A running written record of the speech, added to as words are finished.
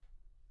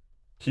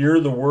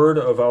Hear the word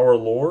of our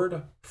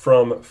Lord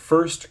from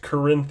 1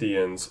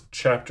 Corinthians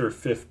chapter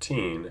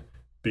 15,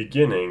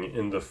 beginning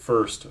in the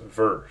first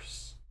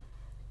verse.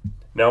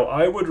 Now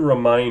I would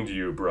remind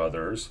you,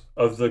 brothers,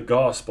 of the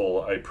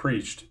gospel I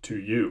preached to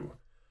you,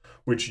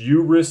 which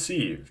you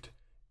received,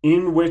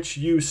 in which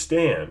you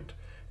stand,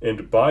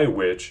 and by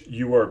which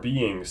you are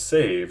being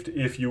saved,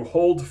 if you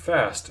hold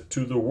fast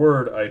to the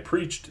word I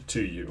preached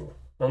to you,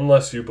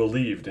 unless you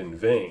believed in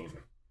vain.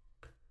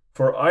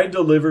 For I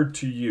delivered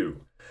to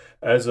you,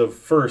 as of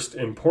first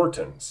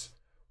importance,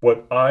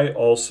 what I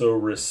also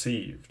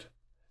received,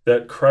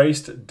 that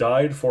Christ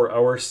died for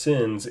our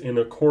sins in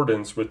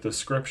accordance with the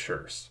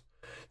Scriptures,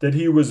 that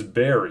he was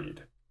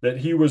buried, that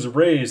he was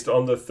raised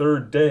on the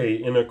third day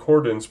in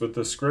accordance with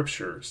the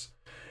Scriptures,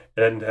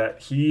 and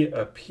that he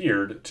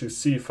appeared to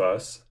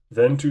Cephas,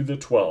 then to the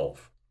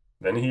 12.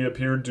 Then he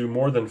appeared to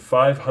more than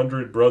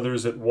 500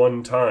 brothers at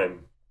one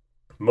time,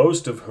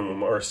 most of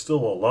whom are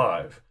still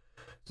alive,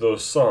 though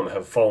some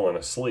have fallen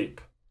asleep.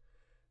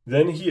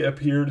 Then he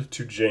appeared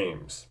to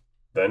James,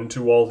 then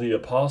to all the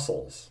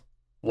apostles.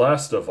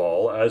 Last of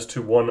all, as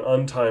to one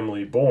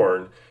untimely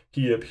born,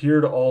 he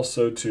appeared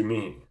also to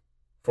me.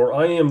 For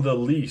I am the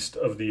least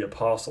of the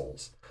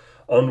apostles,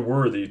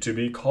 unworthy to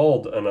be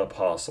called an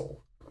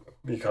apostle,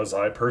 because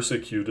I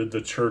persecuted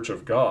the church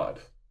of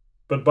God.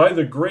 But by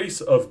the grace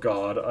of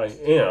God I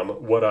am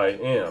what I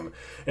am,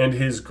 and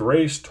his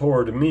grace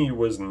toward me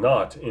was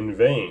not in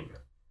vain.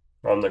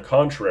 On the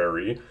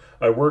contrary,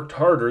 I worked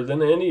harder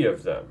than any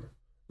of them,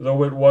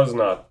 though it was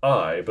not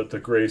I, but the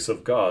grace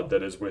of God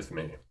that is with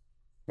me.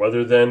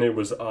 Whether then it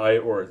was I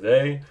or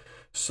they,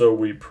 so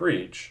we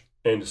preach,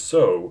 and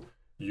so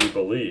you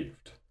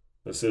believed.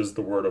 This is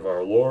the word of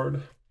our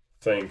Lord.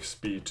 Thanks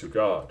be to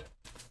God.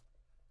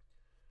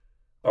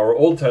 Our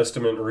Old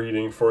Testament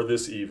reading for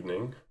this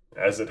evening,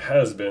 as it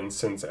has been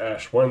since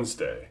Ash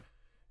Wednesday,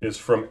 is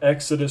from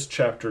Exodus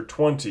chapter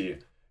 20,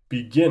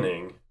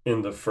 beginning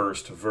in the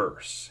first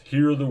verse.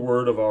 Hear the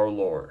word of our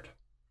Lord.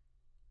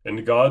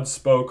 And God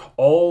spoke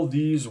all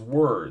these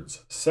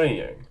words,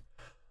 saying,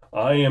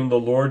 I am the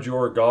Lord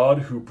your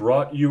God who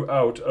brought you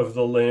out of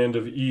the land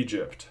of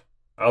Egypt,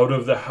 out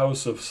of the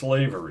house of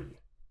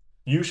slavery.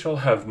 You shall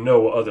have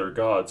no other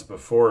gods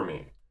before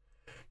me.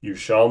 You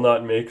shall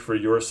not make for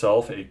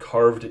yourself a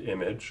carved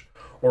image,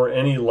 or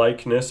any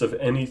likeness of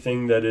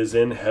anything that is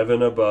in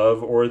heaven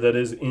above, or that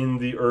is in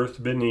the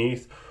earth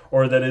beneath,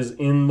 or that is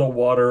in the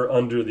water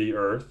under the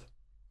earth.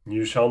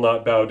 You shall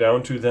not bow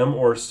down to them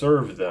or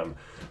serve them,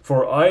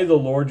 for I, the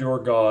Lord your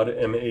God,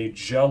 am a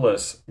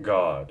jealous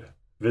God,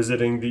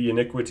 visiting the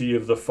iniquity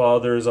of the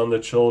fathers on the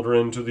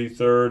children to the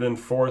third and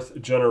fourth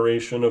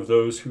generation of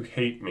those who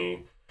hate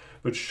me,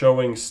 but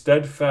showing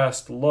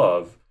steadfast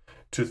love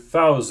to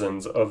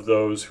thousands of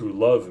those who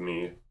love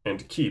me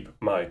and keep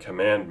my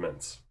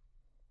commandments.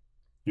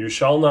 You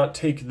shall not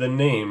take the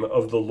name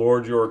of the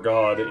Lord your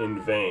God in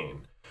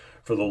vain,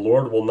 for the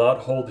Lord will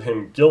not hold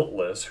him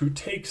guiltless who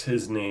takes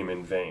his name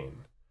in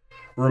vain.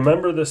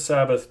 Remember the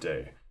Sabbath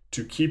day,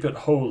 to keep it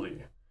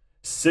holy.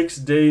 6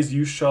 days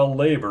you shall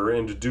labor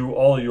and do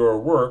all your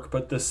work,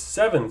 but the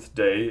seventh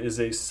day is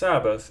a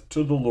Sabbath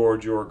to the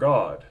Lord your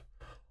God.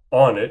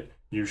 On it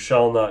you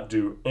shall not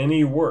do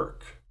any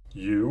work,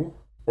 you,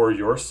 or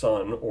your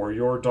son, or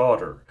your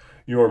daughter,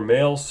 your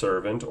male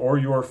servant, or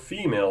your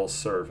female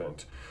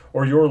servant,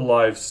 or your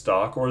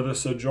livestock, or the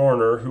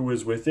sojourner who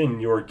is within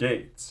your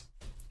gates.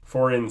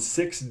 For in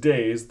 6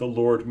 days the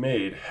Lord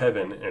made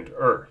heaven and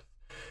earth,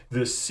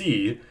 the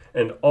sea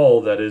and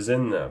all that is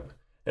in them,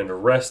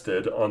 and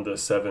rested on the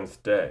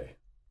seventh day.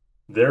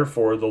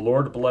 Therefore the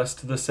Lord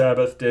blessed the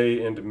Sabbath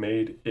day and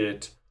made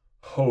it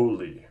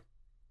holy.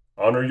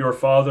 Honor your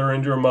father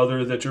and your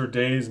mother, that your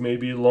days may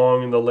be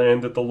long in the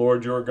land that the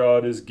Lord your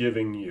God is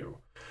giving you.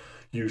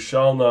 You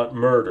shall not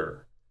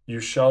murder.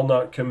 You shall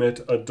not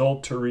commit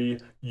adultery.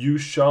 You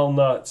shall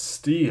not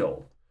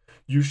steal.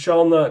 You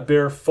shall not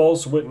bear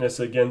false witness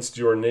against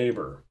your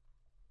neighbor.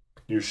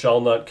 You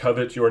shall not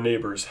covet your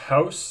neighbor's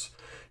house.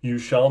 You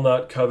shall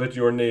not covet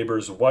your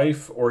neighbor's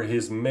wife, or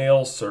his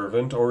male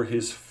servant, or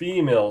his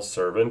female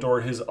servant,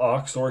 or his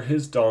ox, or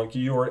his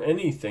donkey, or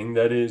anything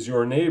that is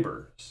your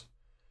neighbor's.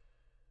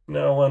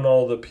 Now when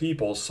all the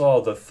people saw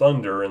the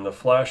thunder and the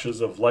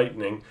flashes of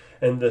lightning,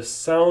 and the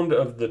sound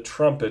of the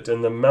trumpet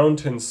and the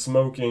mountain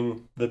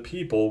smoking, the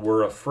people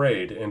were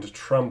afraid and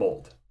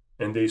trembled.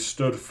 And they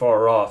stood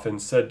far off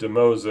and said to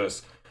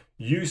Moses,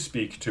 You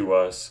speak to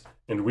us,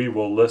 and we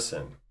will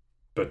listen.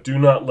 But do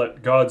not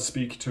let God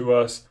speak to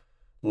us,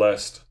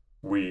 lest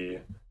we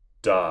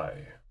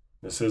die.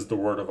 This is the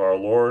word of our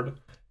Lord.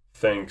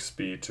 Thanks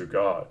be to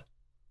God.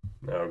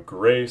 Now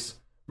grace,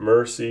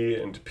 mercy,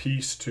 and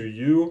peace to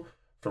you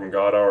from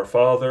God our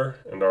Father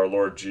and our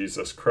Lord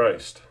Jesus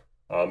Christ.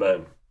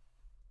 Amen.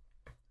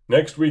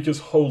 Next week is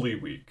Holy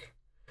Week.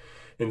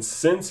 And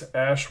since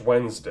Ash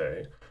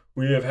Wednesday,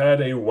 we have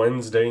had a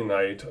Wednesday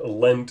night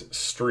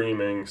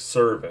Lentstreaming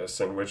service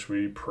in which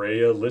we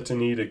pray a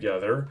litany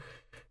together,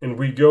 and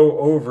we go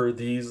over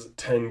these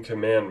 10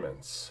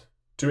 commandments.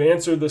 to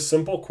answer the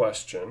simple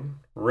question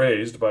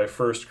raised by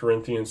 1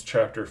 Corinthians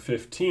chapter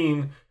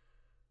 15,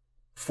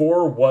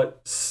 for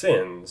what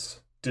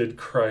sins did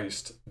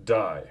Christ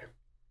die?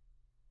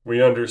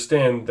 We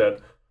understand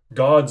that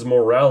God's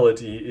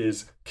morality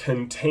is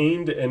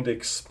contained and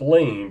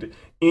explained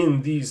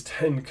in these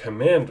 10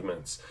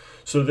 commandments,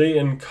 so they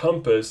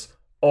encompass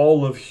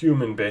all of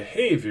human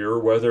behavior,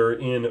 whether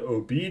in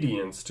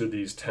obedience to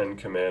these 10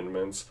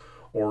 commandments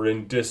or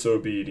in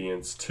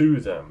disobedience to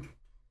them.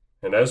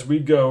 And as we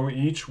go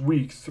each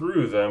week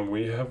through them,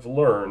 we have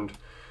learned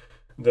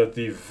that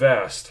the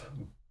vast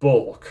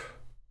bulk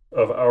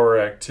of our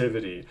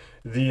activity,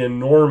 the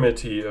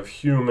enormity of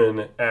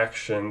human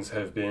actions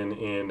have been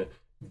in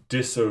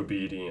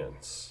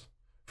disobedience.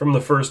 From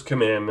the first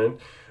commandment,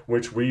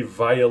 which we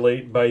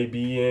violate by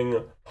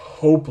being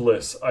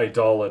hopeless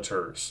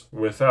idolaters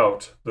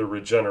without the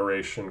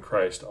regeneration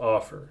Christ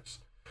offers.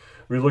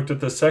 We looked at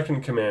the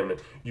second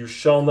commandment, you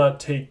shall not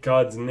take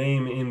God's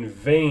name in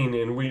vain,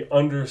 and we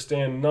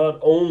understand not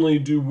only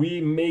do we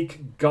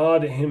make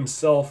God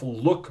himself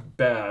look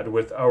bad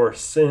with our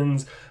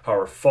sins,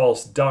 our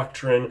false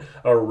doctrine,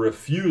 our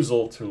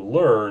refusal to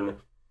learn,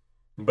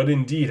 but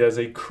indeed as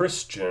a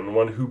Christian,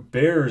 one who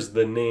bears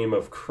the name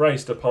of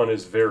Christ upon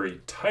his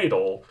very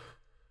title,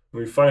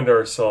 we find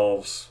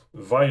ourselves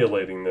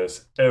violating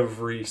this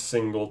every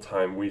single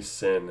time we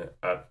sin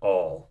at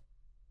all.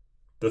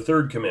 The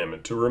third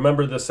commandment, to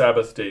remember the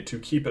Sabbath day, to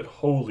keep it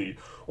holy,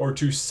 or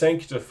to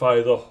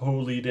sanctify the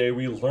holy day,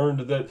 we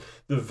learned that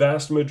the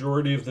vast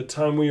majority of the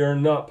time we are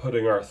not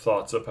putting our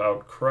thoughts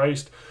about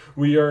Christ.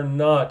 We are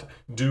not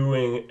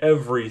doing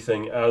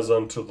everything as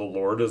unto the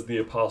Lord, as the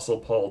Apostle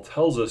Paul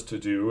tells us to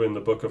do in the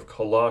book of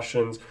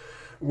Colossians.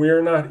 We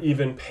are not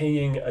even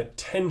paying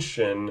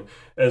attention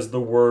as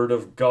the Word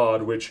of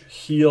God, which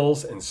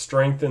heals and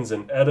strengthens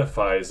and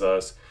edifies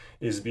us,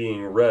 is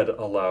being read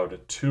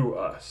aloud to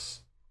us.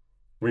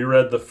 We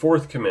read the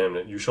fourth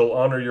commandment, you shall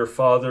honor your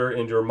father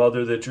and your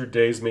mother that your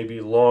days may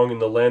be long in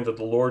the land that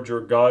the Lord your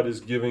God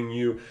is giving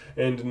you,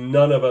 and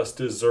none of us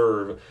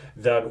deserve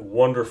that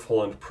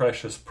wonderful and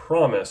precious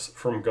promise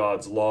from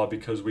God's law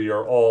because we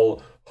are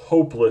all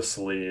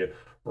hopelessly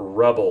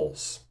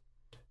rebels.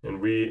 And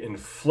we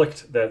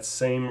inflict that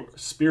same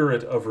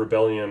spirit of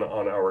rebellion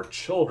on our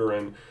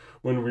children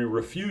when we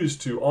refuse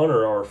to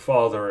honor our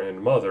father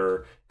and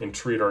mother and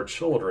treat our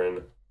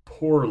children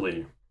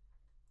poorly.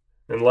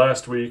 And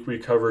last week we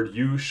covered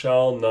you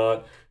shall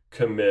not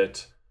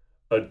commit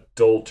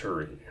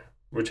adultery,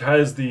 which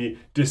has the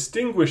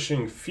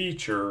distinguishing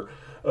feature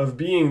of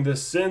being the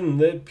sin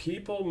that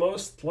people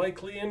most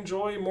likely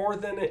enjoy more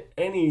than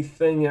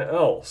anything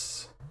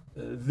else.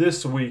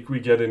 This week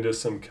we get into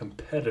some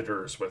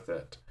competitors with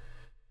it.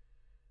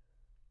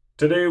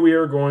 Today we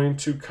are going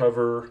to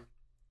cover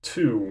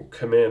 2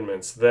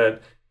 commandments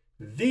that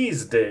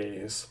these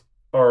days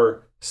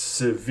are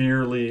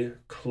severely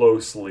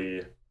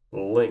closely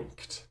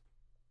linked.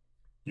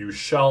 You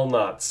shall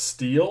not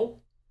steal,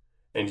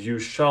 and you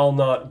shall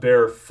not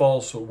bear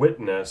false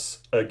witness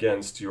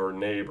against your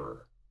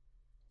neighbor.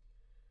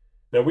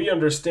 Now we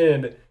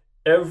understand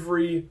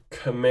every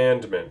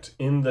commandment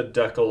in the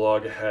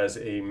Decalogue has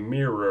a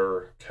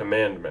mirror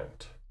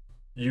commandment.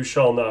 You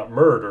shall not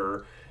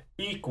murder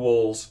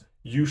equals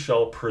you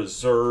shall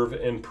preserve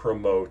and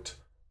promote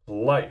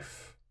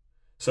life.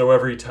 So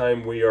every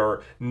time we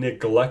are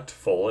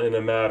neglectful in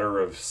a matter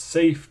of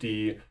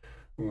safety,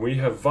 we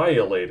have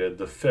violated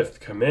the 5th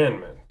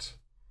commandment.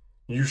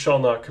 You shall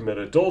not commit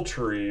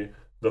adultery.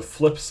 The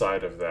flip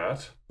side of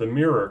that, the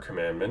mirror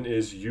commandment,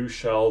 is you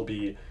shall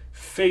be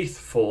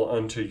faithful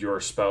unto your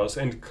spouse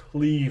and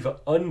cleave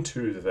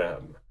unto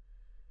them.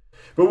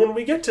 But when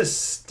we get to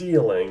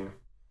stealing,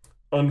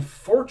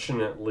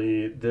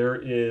 unfortunately, there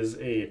is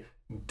a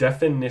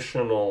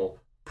definitional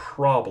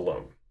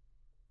problem.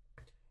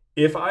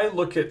 If I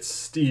look at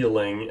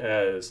stealing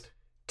as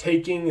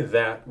taking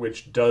that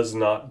which does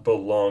not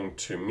belong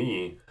to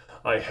me,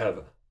 I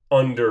have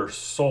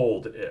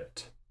undersold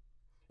it.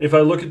 If I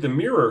look at the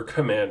mirror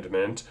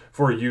commandment,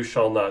 for you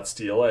shall not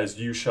steal, as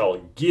you shall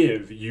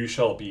give, you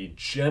shall be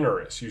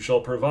generous, you shall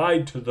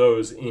provide to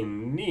those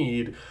in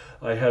need,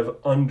 I have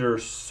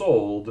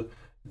undersold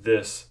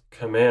this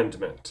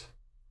commandment.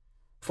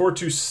 For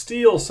to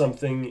steal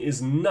something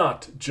is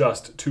not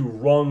just to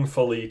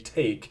wrongfully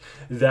take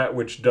that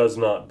which does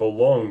not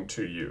belong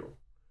to you.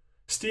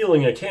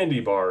 Stealing a candy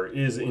bar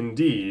is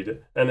indeed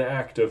an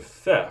act of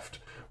theft,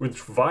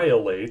 which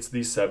violates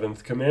the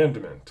 7th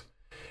commandment.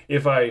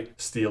 If I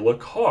steal a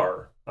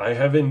car, I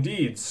have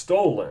indeed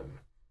stolen.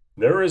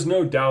 There is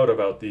no doubt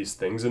about these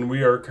things, and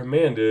we are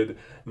commanded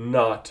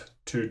not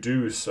to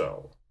do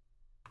so.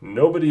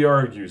 Nobody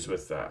argues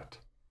with that.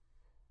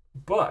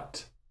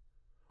 But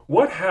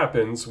what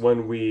happens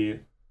when we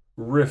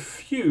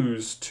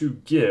refuse to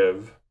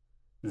give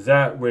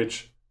that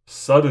which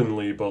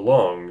suddenly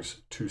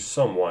belongs to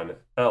someone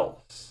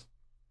else?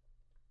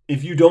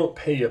 If you don't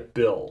pay a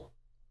bill,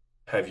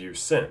 have you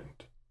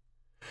sinned?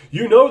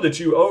 You know that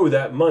you owe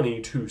that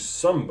money to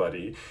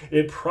somebody.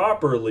 It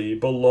properly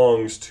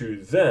belongs to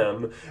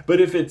them. But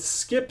if it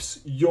skips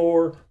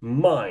your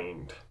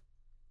mind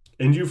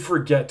and you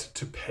forget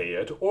to pay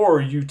it,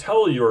 or you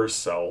tell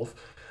yourself,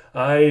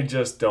 I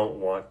just don't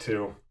want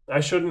to, I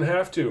shouldn't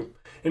have to.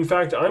 In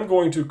fact, I'm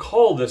going to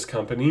call this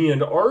company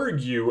and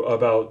argue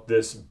about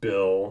this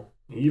bill,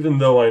 even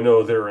though I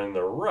know they're in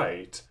the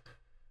right,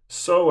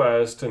 so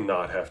as to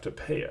not have to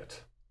pay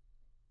it.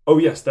 Oh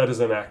yes, that is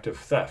an act of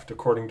theft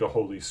according to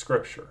Holy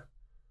Scripture.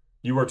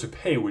 You are to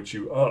pay what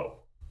you owe.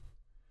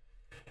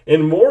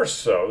 And more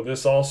so,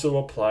 this also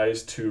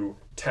applies to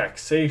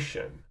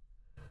taxation.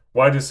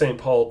 Why does St.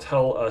 Paul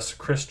tell us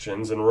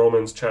Christians in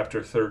Romans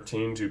chapter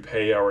 13 to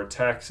pay our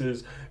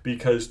taxes?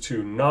 Because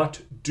to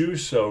not do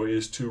so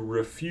is to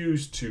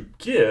refuse to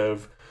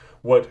give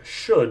what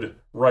should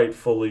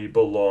rightfully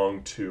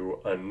belong to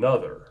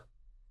another,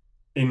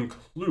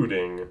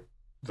 including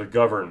the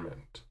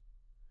government.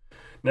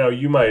 Now,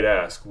 you might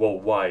ask, well,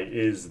 why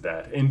is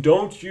that? And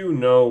don't you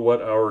know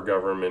what our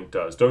government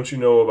does? Don't you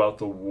know about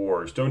the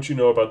wars? Don't you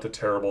know about the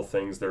terrible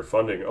things they're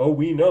funding? Oh,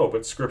 we know,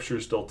 but Scripture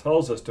still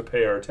tells us to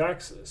pay our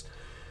taxes.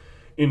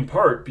 In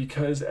part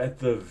because at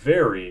the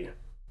very,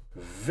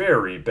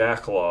 very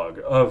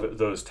backlog of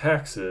those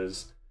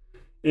taxes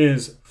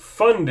is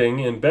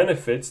funding and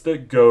benefits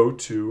that go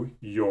to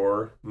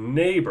your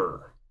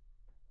neighbor.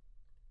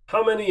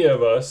 How many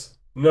of us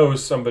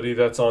knows somebody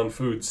that's on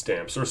food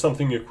stamps or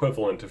something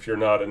equivalent if you're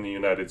not in the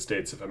United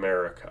States of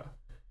America?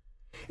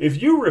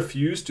 If you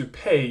refuse to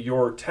pay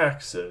your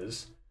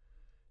taxes,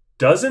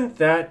 doesn't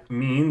that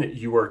mean that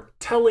you are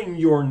telling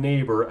your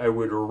neighbor, I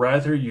would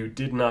rather you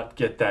did not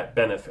get that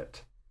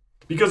benefit?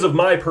 Because of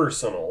my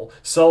personal,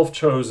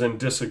 self-chosen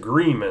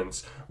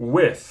disagreements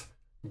with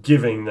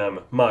giving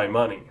them my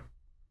money.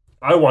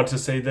 I want to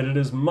say that it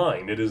is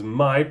mine. It is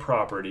my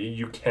property.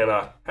 You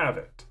cannot have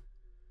it.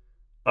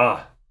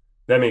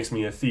 That makes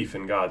me a thief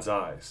in God's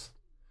eyes.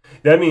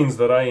 That means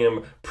that I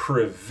am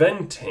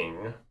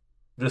preventing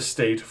the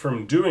state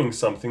from doing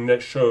something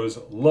that shows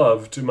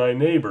love to my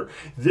neighbor.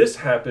 This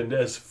happened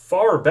as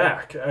far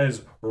back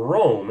as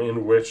Rome,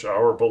 in which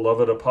our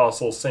beloved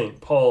apostle St.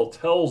 Paul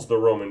tells the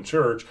Roman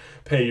church,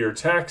 pay your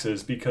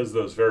taxes, because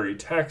those very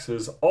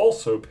taxes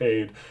also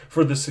paid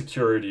for the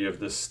security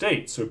of the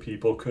state so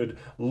people could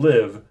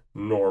live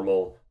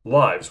normal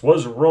lives.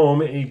 Was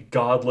Rome a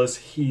godless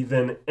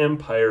heathen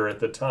empire at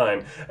the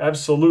time?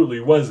 Absolutely.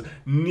 Was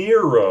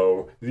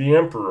Nero the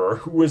emperor,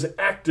 who was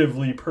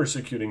actively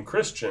persecuting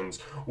Christians?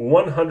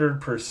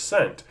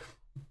 100%.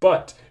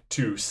 But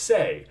to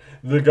say,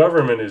 the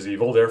government is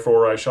evil,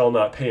 therefore I shall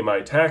not pay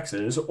my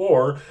taxes,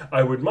 or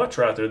I would much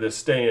rather this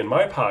stay in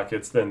my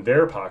pockets than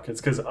their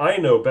pockets because I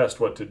know best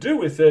what to do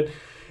with it,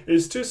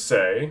 is to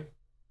say,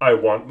 I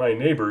want my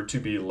neighbor to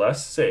be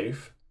less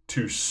safe,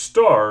 to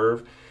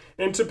starve,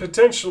 and to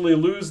potentially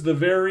lose the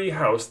very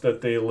house that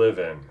they live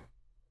in.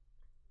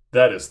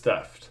 That is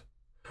theft.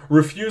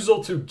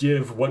 Refusal to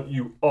give what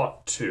you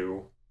ought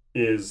to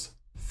is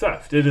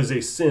theft. It is a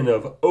sin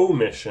of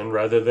omission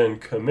rather than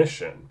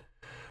commission.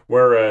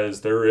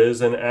 Whereas there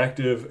is an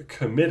active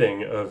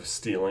committing of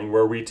stealing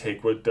where we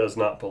take what does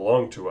not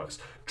belong to us.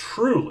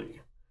 Truly.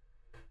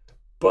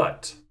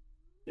 But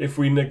if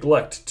we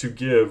neglect to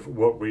give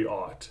what we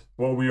ought,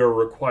 what we are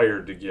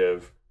required to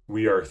give,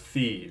 we are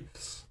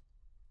thieves.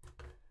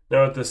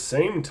 Now, at the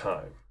same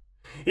time,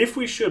 if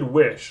we should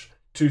wish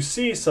to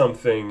see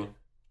something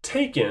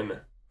taken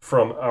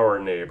from our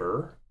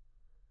neighbor,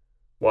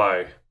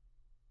 why,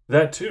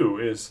 that too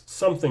is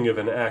something of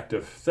an act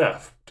of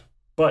theft,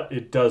 but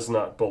it does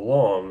not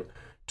belong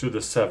to the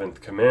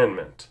 7th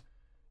commandment.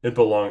 It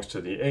belongs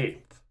to the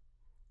 8th.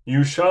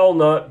 You shall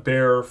not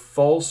bear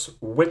false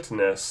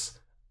witness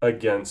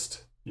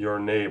against your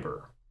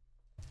neighbor.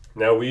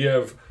 Now, we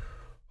have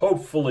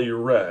hopefully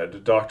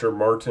read Dr.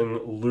 Martin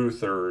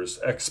Luther's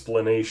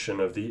explanation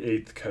of the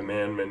 8th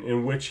commandment,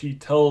 in which he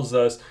tells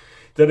us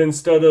that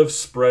instead of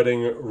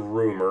spreading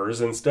rumors,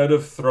 instead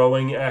of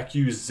throwing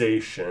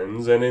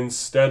accusations, and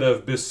instead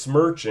of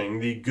besmirching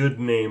the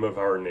good name of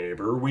our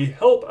neighbor, we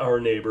help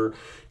our neighbor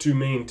to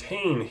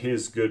maintain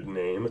his good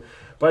name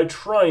by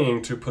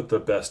trying to put the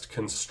best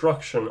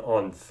construction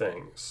on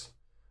things,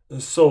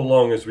 so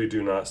long as we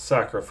do not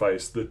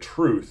sacrifice the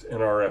truth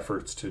in our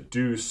efforts to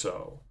do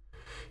so.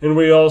 And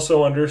we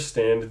also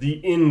understand the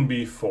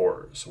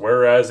in-befores.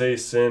 Whereas a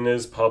sin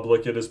is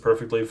public, it is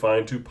perfectly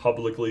fine to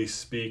publicly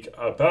speak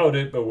about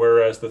it, but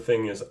whereas the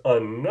thing is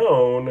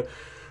unknown,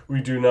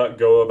 we do not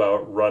go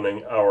about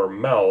running our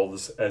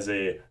mouths as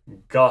a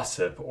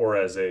gossip or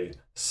as a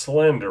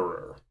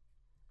slanderer.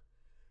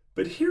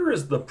 But here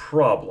is the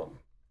problem.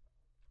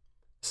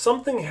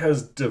 Something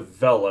has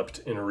developed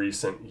in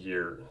recent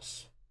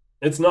years.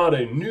 It's not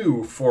a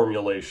new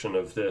formulation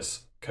of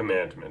this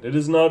commandment. It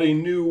is not a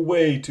new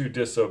way to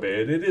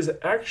disobey it. It is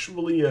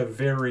actually a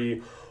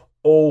very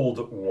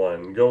old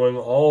one, going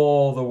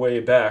all the way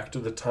back to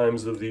the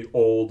times of the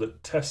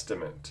Old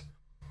Testament.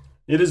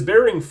 It is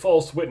bearing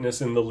false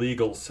witness in the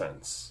legal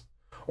sense,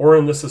 or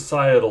in the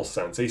societal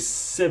sense, a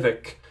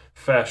civic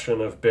fashion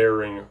of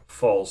bearing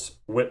false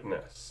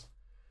witness.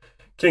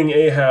 King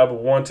Ahab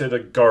wanted a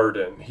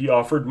garden. He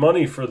offered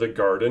money for the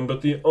garden,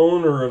 but the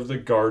owner of the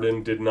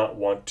garden did not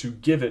want to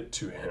give it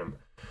to him.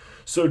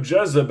 So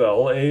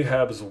Jezebel,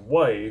 Ahab's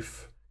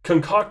wife,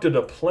 concocted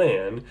a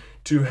plan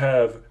to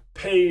have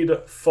paid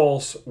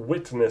false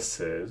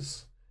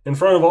witnesses in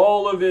front of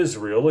all of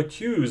Israel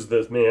accuse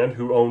the man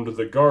who owned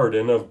the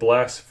garden of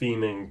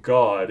blaspheming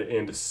God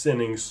and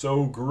sinning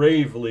so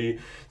gravely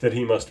that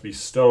he must be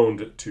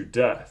stoned to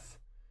death.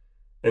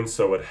 And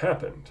so it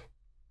happened.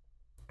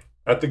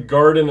 At the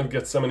Garden of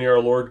Gethsemane,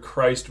 our Lord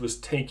Christ was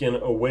taken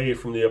away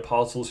from the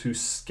apostles, who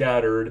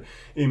scattered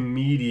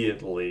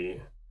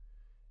immediately.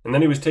 And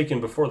then he was taken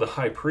before the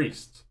high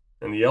priests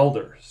and the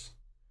elders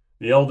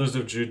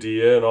of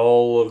Judea, and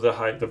all of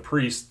the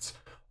priests.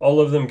 All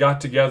of them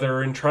got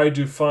together and tried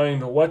to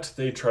find what?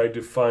 They tried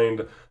to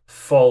find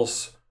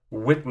false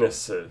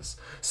witnesses.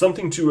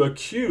 Something to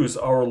accuse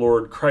our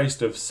Lord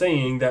Christ of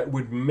saying that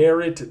would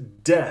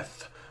merit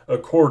death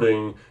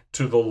according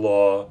to the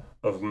law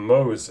of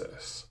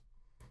Moses.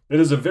 It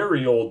is a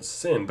very old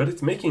sin, but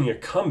it's making a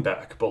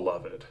comeback,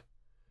 beloved.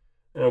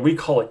 We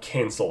call it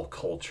cancel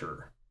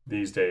culture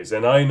these days,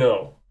 and I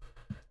know.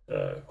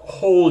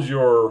 Hold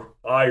your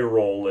eye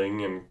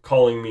rolling and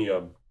calling me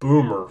a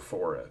boomer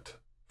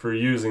for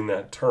using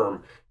that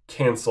term,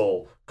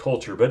 cancel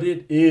culture, but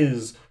it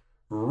is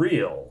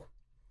real.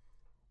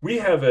 We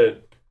have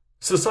a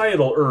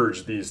societal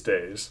urge these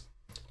days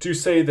to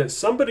say that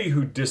somebody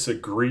who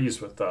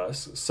disagrees with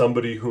us,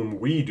 somebody whom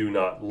we do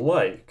not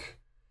like,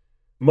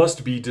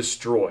 must be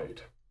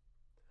destroyed.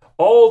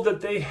 All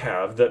that they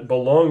have that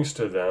belongs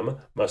to them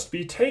must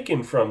be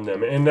taken from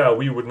them. And now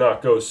we would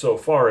not go so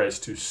far as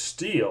to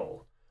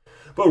steal.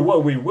 But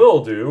what we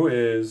will do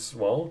is,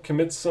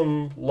 commit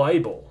some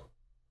libel.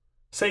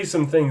 Say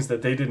some things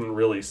that they didn't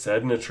really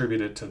said and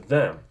attribute it to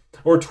them.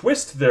 Or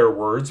twist their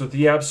words with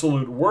the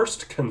absolute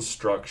worst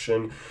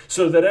construction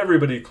so that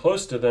everybody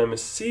close to them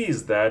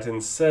sees that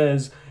and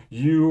says,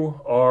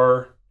 "You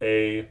are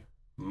a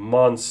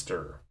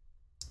monster."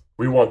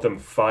 We want them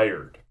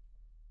fired.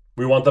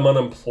 We want them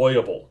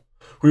unemployable.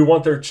 We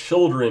want their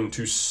children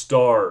to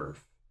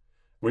starve.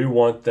 We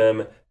want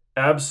them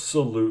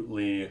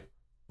absolutely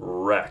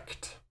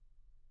wrecked.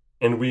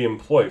 And we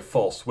employ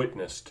false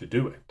witness to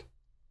do it.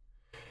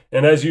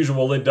 And as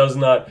usual, it does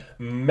not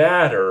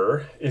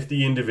matter if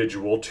the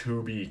individual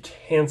to be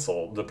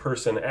canceled, the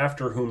person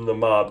after whom the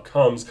mob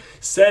comes,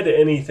 said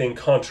anything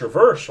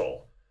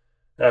controversial.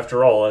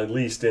 After all, at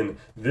least in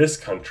this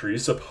country,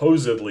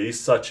 supposedly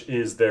such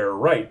is their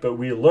right. But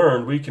we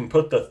learned we can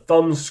put the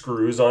thumb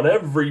screws on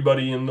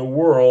everybody in the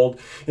world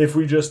if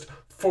we just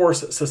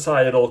force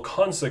societal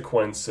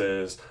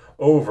consequences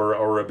over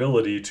our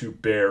ability to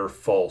bear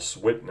false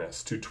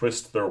witness, to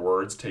twist their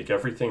words, take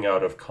everything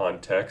out of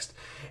context,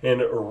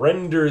 and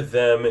render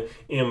them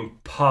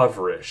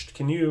impoverished.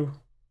 Can you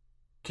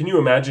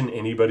imagine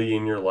anybody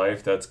in your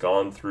life that's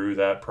gone through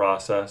that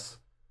process?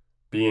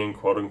 Being,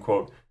 quote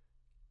unquote,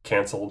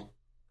 canceled,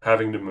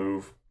 having to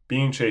move,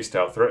 being chased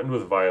out, threatened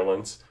with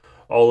violence,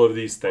 all of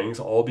these things,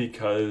 all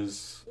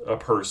because a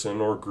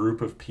person or group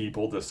of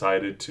people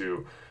decided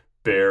to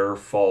bear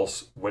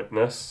false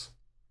witness,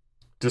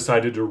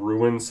 decided to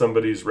ruin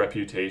somebody's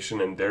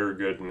reputation and their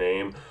good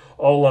name,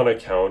 all on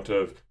account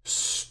of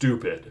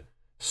stupid,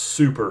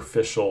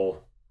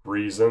 superficial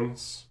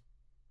reasons.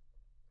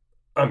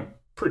 I'm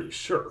pretty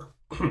sure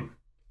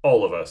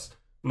all of us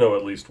know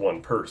at least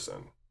one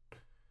person.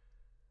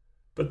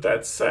 But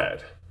that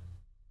said,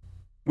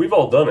 we've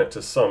all done it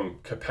to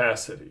some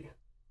capacity.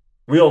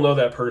 We all know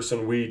that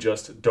person we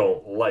just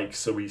don't like,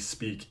 so we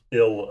speak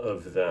ill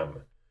of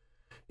them.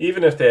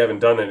 Even if they haven't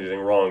done anything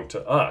wrong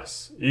to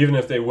us, even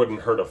if they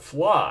wouldn't hurt a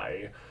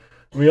fly,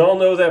 we all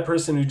know that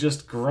person who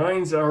just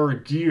grinds our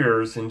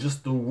gears in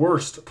just the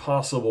worst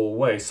possible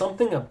way.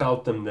 Something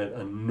about them that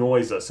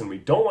annoys us, and we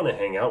don't want to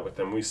hang out with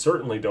them. We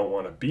certainly don't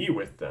want to be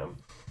with them.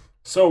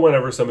 So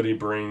whenever somebody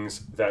brings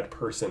that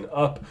person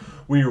up,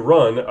 we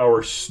run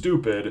our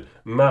stupid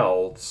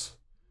mouths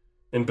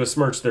and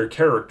besmirch their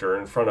character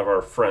in front of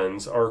our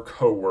friends, our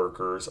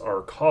coworkers,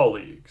 our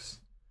colleagues.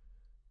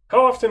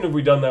 How often have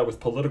we done that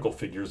with political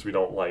figures we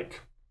don't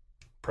like?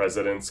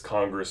 Presidents,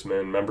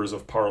 congressmen, members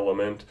of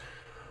parliament,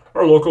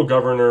 our local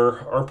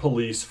governor, our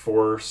police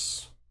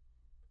force.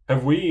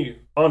 Can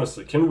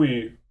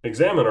we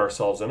examine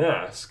ourselves and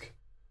ask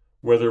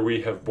whether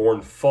we have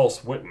borne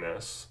false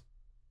witness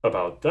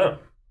about them?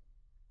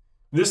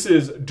 This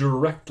is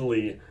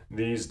directly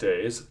these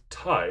days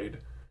tied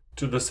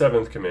to the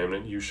seventh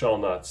commandment, you shall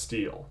not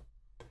steal.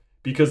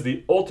 Because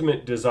the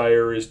ultimate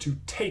desire is to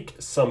take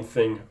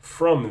something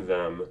from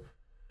them.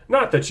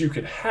 Not that you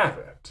could have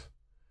it.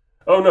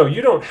 Oh no,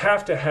 you don't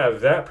have to have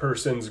that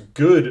person's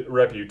good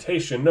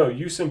reputation. No,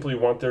 you simply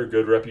want their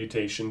good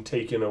reputation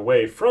taken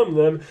away from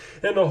them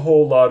and a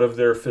whole lot of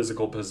their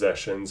physical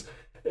possessions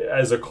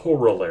as a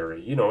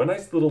corollary. A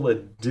nice little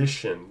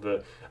addition,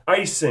 the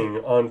icing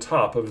on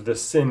top of the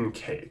sin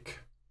cake.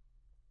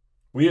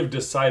 We have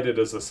decided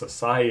as a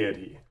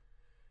society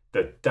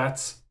that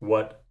that's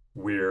what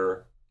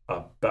we're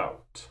about.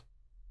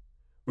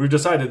 We've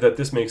decided that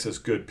this makes us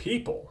good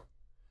people,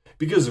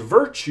 because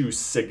virtue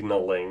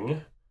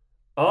signaling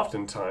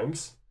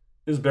oftentimes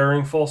is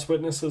bearing false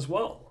witness as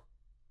well.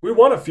 We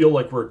want to feel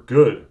like we're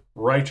good,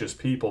 righteous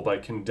people by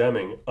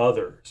condemning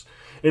others.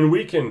 And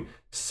we can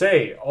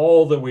say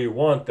all that we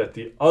want that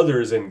the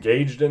others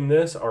engaged in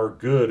this are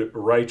good,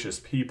 righteous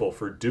people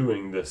for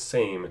doing the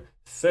same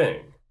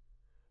thing.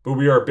 But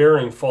we are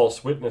bearing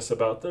false witness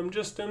about them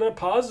just in a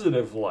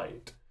positive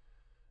light,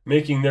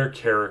 making their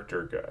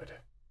character good.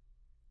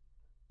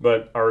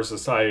 But our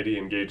society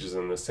engages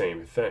in the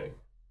same thing.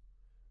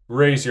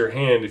 Raise your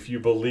hand if you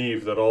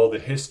believe that all the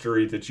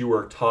history that you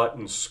were taught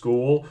in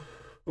school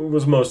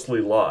was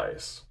mostly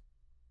lies.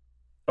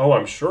 Oh,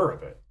 I'm sure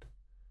of it.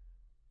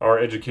 Our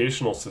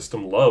educational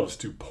system loves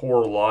to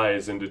pour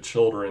lies into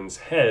children's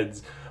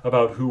heads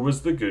about who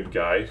was the good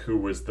guy, who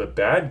was the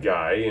bad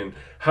guy, and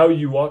how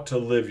you ought to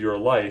live your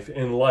life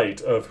in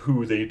light of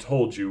who they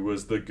told you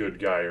was the good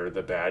guy or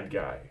the bad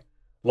guy.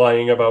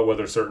 Lying about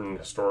whether certain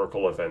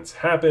historical events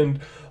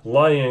happened,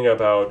 lying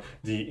about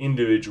the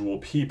individual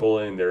people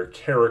and their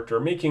character,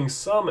 making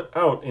some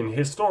out in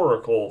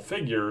historical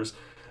figures.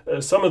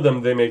 Some of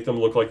them, they make them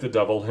look like the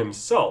devil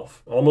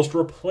himself, almost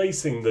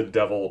replacing the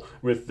devil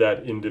with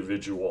that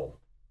individual.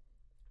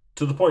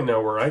 To the point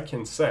now where I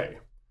can say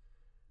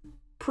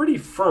pretty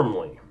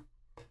firmly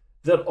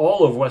that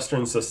all of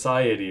Western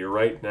society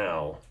right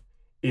now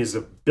is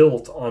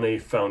built on a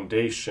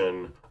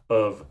foundation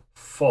of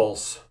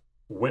false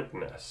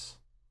witness.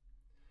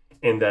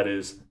 And that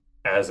is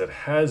as it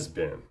has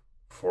been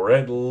for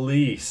at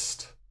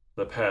least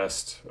the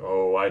past,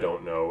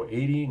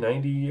 80,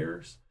 90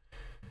 years.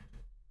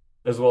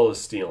 As well as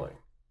stealing.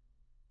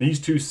 These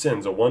two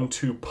sins, a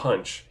 1-2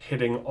 punch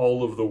hitting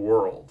all of the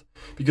world.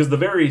 Because the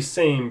very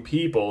same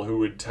people who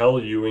would tell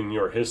you in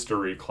your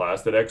history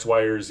class that X, Y,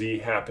 or Z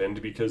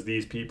happened because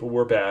these people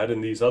were bad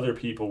and these other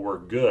people were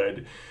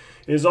good,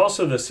 is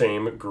also the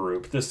same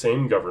group, the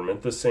same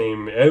government, the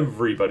same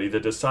everybody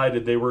that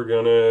decided they were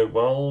going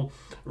to,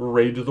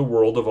 raid the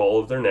world of all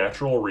of their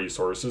natural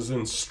resources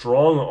and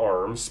strong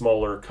arm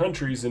smaller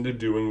countries into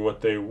doing what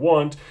they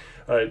want,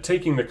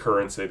 taking the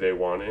currency they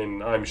want,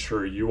 and I'm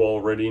sure you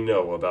already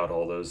know about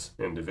all those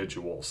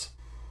individuals.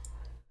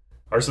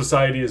 Our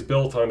society is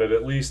built on it,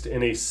 at least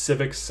in a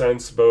civic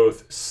sense,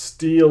 both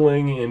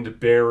stealing and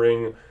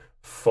bearing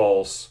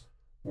false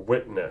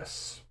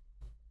witness.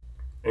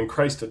 And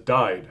Christ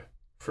died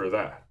for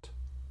that.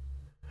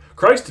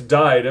 Christ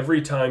died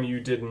every time you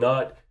did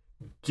not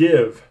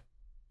give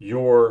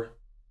your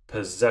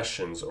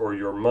possessions or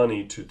your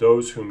money to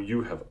those whom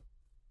you have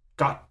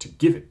got to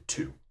give it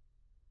to.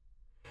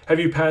 Have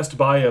you passed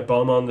by a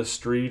bum on the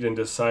street and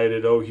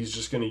decided, he's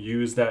just going to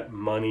use that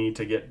money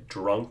to get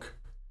drunk?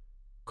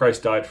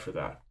 Christ died for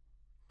that.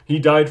 He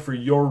died for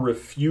your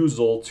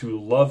refusal to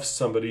love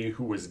somebody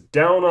who was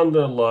down on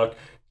their luck,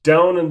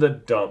 down in the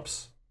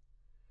dumps.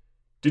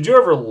 Did you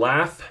ever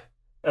laugh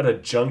at a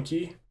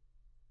junkie?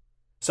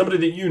 Somebody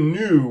that you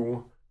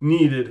knew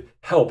needed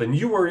help, and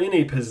you were in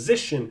a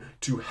position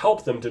to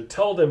help them, to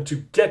tell them to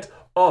get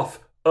off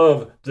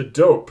of the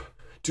dope,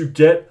 to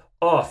get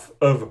off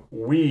of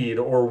weed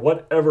or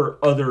whatever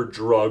other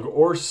drug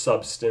or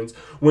substance,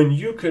 when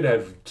you could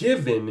have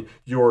given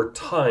your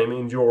time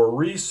and your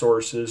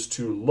resources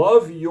to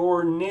love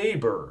your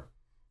neighbor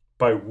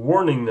by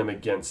warning them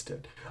against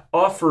it,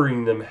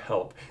 offering them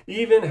help,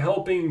 even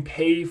helping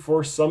pay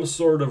for some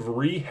sort of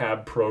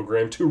rehab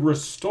program to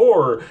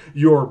restore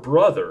your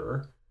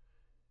brother.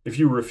 If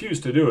you refuse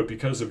to do it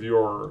because of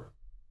your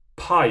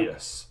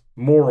pious,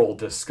 moral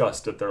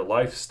disgust at their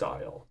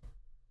lifestyle,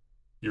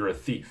 you're a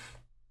thief.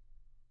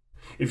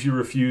 If you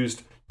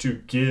refused to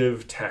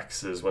give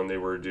taxes when they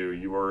were due,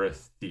 you are a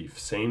thief.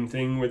 Same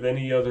thing with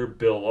any other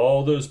bill.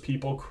 All those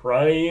people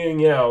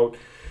crying out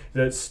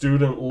that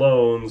student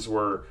loans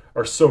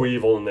are so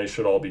evil and they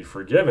should all be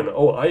forgiven.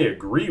 I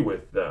agree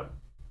with them.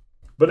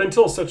 But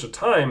until such a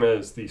time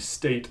as the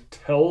state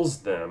tells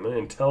them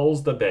and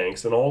tells the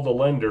banks and all the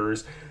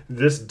lenders,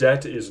 this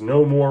debt is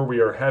no more, we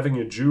are having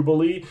a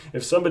jubilee.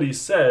 If somebody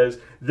says,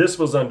 this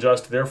was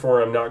unjust,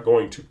 therefore I'm not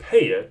going to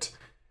pay it,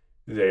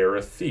 they are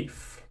a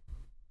thief.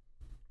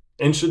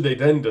 And should they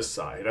then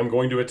decide, I'm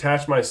going to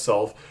attach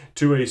myself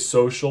to a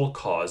social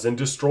cause and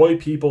destroy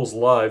people's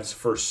lives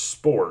for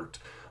sport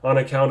on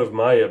account of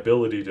my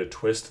ability to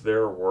twist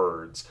their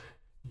words,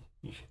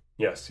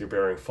 yes, you're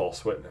bearing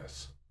false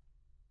witness.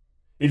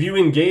 If you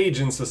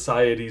engage in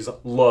society's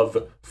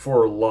love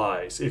for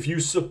lies, if you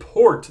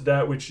support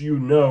that which you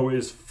know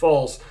is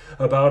false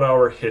about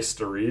our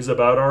histories,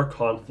 about our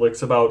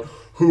conflicts, about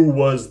who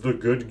was the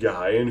good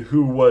guy and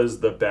who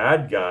was the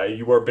bad guy,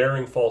 you are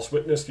bearing false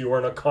witness. You are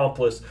an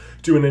accomplice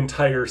to an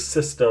entire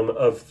system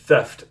of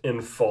theft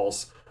and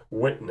false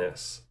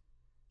witness.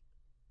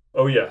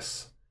 Oh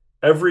yes,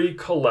 every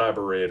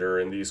collaborator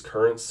in these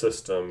current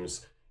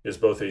systems is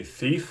both a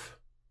thief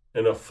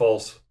and a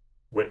false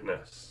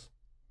witness.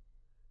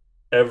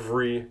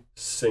 Every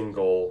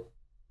single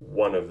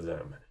one of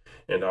them.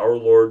 And our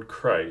Lord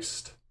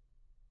Christ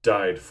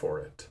died for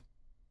it.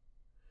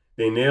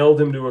 They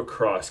nailed him to a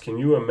cross. Can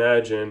you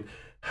imagine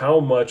how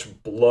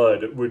much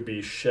blood would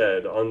be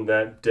shed on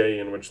that day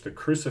in which the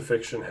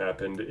crucifixion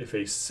happened if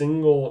a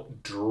single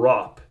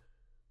drop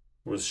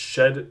was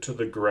shed to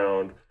the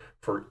ground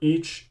for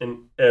each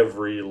and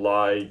every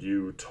lie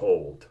you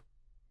told.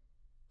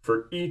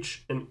 For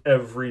each and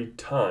every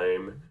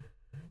time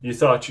you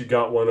thought you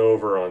got one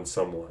over on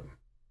someone.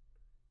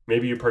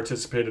 Maybe you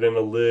participated in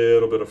a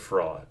little bit of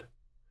fraud.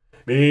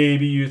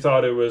 Maybe you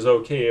thought it was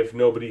okay if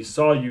nobody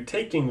saw you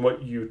taking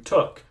what you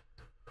took,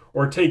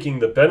 or taking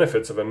the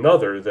benefits of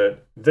another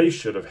that they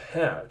should have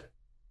had.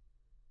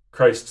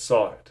 Christ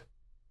saw it.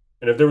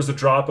 And if there was a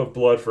drop of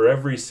blood for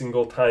every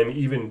single time,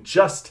 even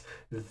just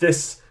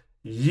this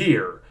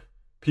year,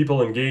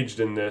 people engaged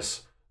in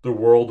this, the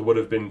world would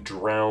have been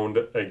drowned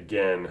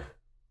again.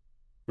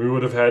 We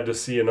would have had to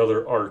see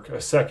another ark, a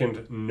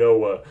second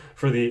Noah,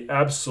 for the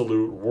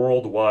absolute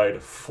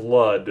worldwide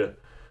flood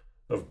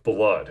of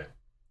blood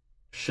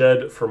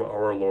shed from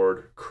our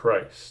Lord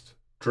Christ,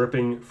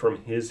 dripping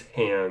from his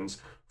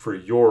hands for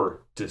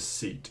your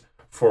deceit,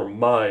 for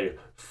my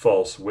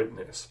false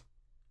witness,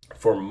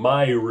 for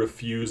my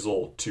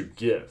refusal to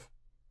give.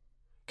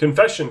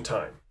 Confession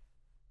time.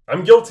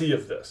 I'm guilty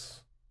of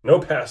this. No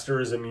pastor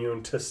is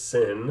immune to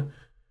sin.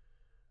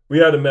 We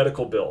had a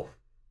medical bill.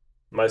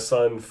 My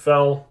son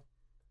fell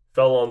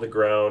on the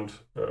ground,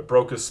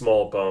 broke a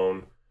small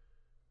bone.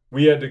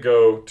 We had to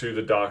go to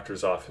the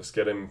doctor's office,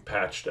 get him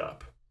patched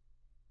up.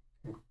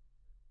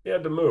 We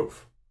had to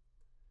move.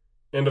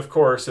 And of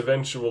course,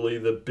 eventually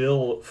the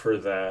bill for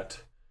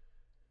that,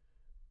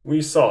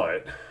 we saw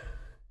it.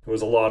 It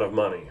was a lot of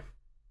money.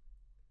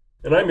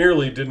 And I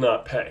merely did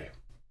not pay.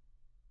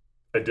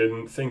 I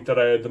didn't think that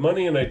I had the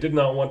money, and I did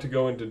not want to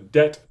go into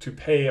debt to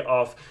pay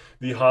off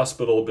the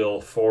hospital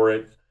bill for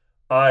it.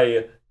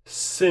 I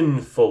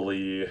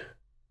sinfully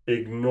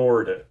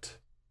ignored it.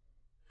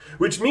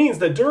 Which means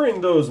that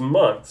during those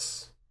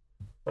months,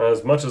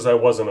 as much as I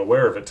wasn't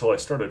aware of it till I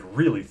started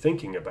really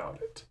thinking about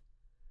it,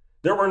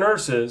 there were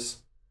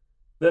nurses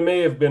that may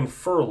have been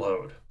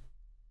furloughed,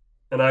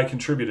 and I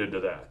contributed to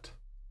that.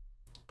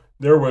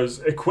 There was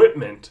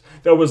equipment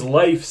that was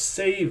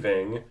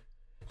life-saving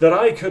that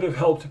I could have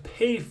helped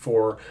pay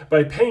for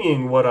by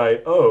paying what I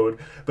owed,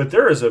 but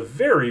there is a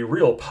very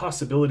real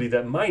possibility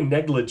that my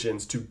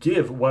negligence to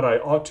give what I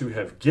ought to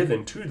have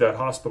given to that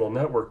hospital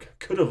network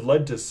could have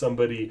led to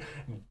somebody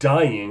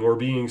dying or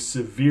being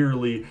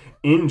severely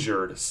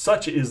injured.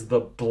 Such is the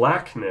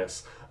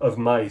blackness of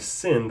my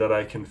sin that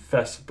I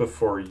confess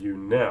before you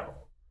now.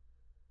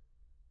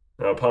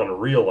 Now, upon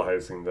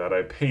realizing that,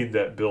 I paid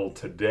that bill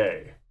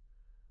today.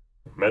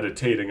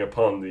 Meditating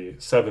upon the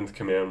seventh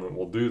commandment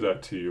will do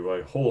that to you.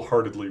 I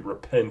wholeheartedly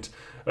repent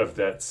of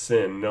that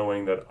sin,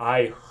 knowing that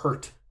I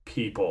hurt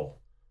people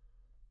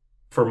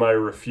for my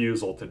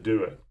refusal to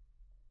do it.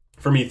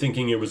 For me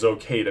thinking it was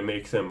okay to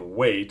make them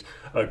wait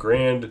a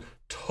grand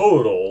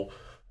total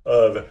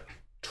of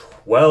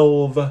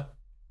 12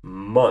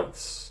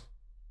 months.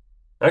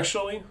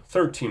 Actually,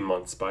 13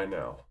 months by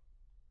now.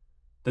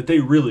 That they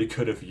really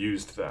could have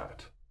used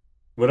that.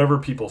 Whatever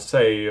people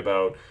say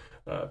about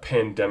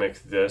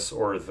pandemic this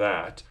or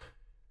that,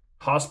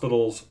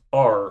 hospitals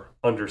are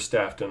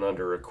understaffed and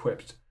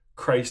under-equipped.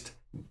 Christ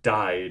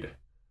died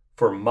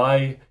for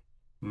my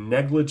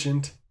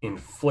negligent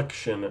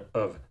infliction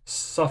of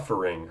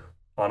suffering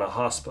on a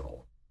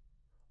hospital,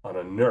 on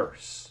a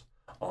nurse,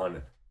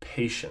 on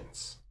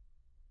patients.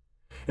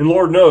 And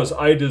Lord knows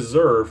I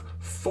deserve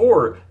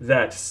for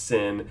that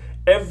sin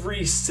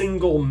every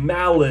single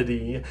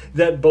malady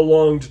that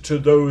belonged to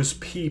those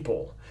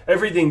people.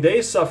 Everything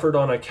they suffered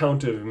on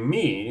account of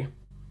me,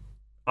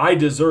 I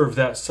deserve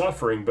that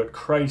suffering, but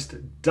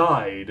Christ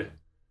died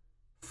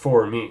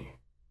for me.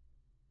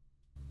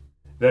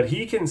 That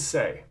he can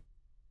say,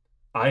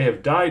 I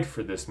have died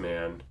for this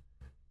man.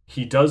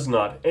 He does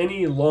not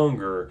any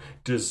longer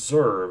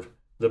deserve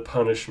the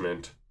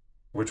punishment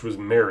which was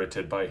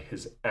merited by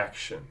his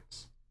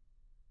actions.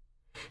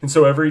 And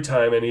so every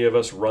time any of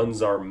us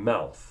runs our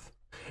mouth,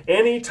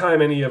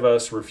 anytime any of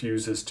us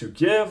refuses to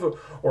give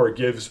or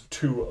gives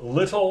too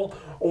little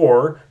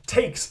or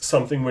takes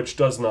something which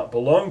does not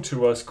belong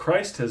to us,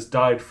 Christ has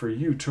died for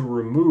you to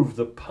remove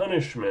the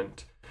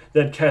punishment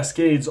that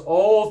cascades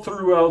all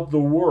throughout the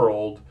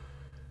world.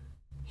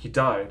 He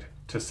died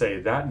to say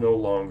that no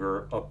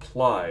longer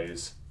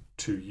applies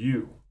to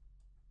you.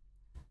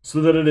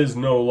 So that it is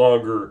no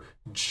longer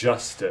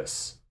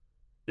justice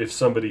if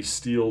somebody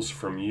steals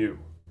from you.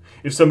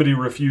 If somebody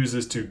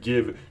refuses to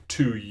give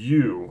to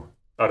you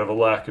out of a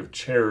lack of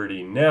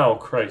charity, now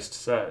Christ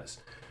says,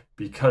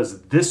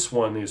 because this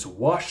one is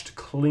washed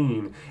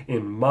clean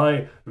in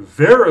my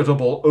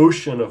veritable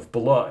ocean of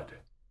blood,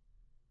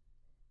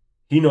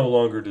 he no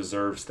longer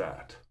deserves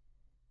that.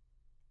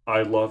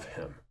 I love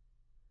him,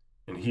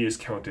 and he is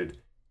counted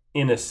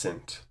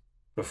innocent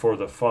before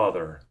the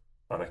Father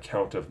on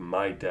account of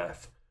my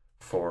death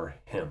for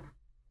him.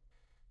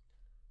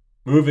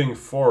 Moving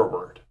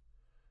forward,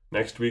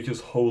 next week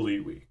is Holy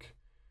Week.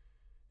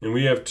 And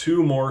we have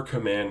 2 more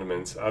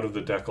commandments out of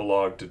the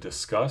Decalogue to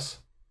discuss.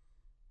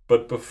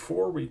 But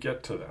before we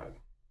get to that,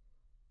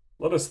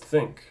 let us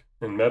think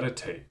and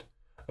meditate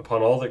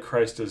upon all that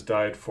Christ has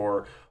died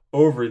for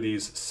over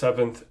these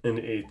 7th and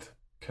 8th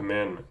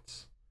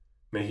commandments.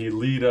 May he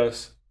lead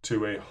us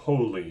to a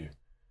holy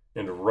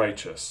and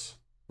righteous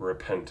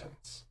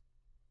repentance.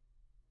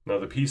 Now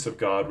the peace of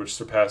God, which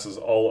surpasses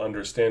all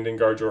understanding,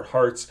 guard your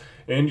hearts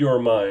and your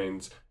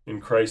minds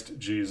in Christ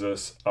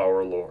Jesus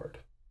our Lord.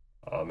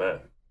 Amen.